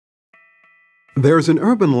There's an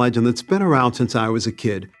urban legend that's been around since I was a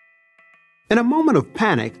kid. In a moment of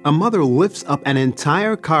panic, a mother lifts up an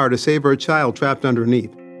entire car to save her child trapped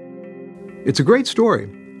underneath. It's a great story,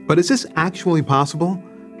 but is this actually possible?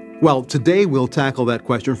 Well, today we'll tackle that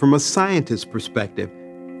question from a scientist's perspective.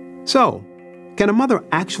 So, can a mother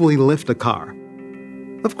actually lift a car?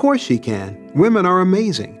 Of course she can. Women are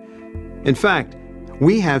amazing. In fact,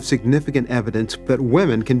 we have significant evidence that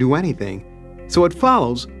women can do anything, so it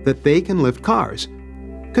follows that they can lift cars.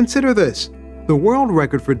 Consider this. The world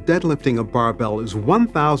record for deadlifting a barbell is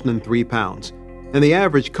 1,003 pounds, and the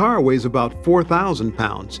average car weighs about 4,000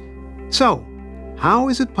 pounds. So, how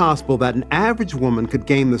is it possible that an average woman could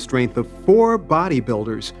gain the strength of 4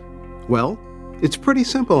 bodybuilders? Well, it's pretty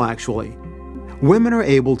simple actually. Women are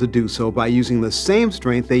able to do so by using the same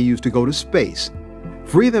strength they use to go to space,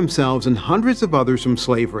 free themselves and hundreds of others from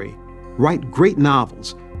slavery, write great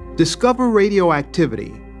novels, discover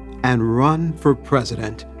radioactivity, and run for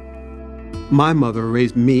president. My mother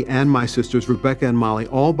raised me and my sisters Rebecca and Molly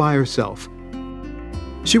all by herself.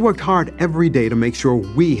 She worked hard every day to make sure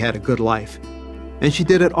we had a good life, and she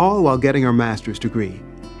did it all while getting her master's degree.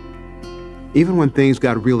 Even when things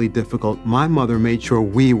got really difficult, my mother made sure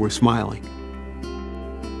we were smiling.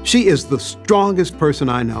 She is the strongest person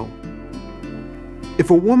I know. If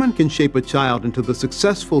a woman can shape a child into the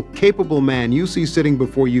successful, capable man you see sitting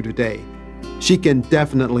before you today, she can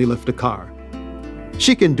definitely lift a car.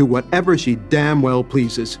 She can do whatever she damn well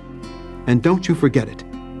pleases. And don't you forget it.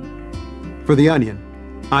 For The Onion,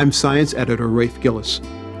 I'm Science Editor Raef Gillis.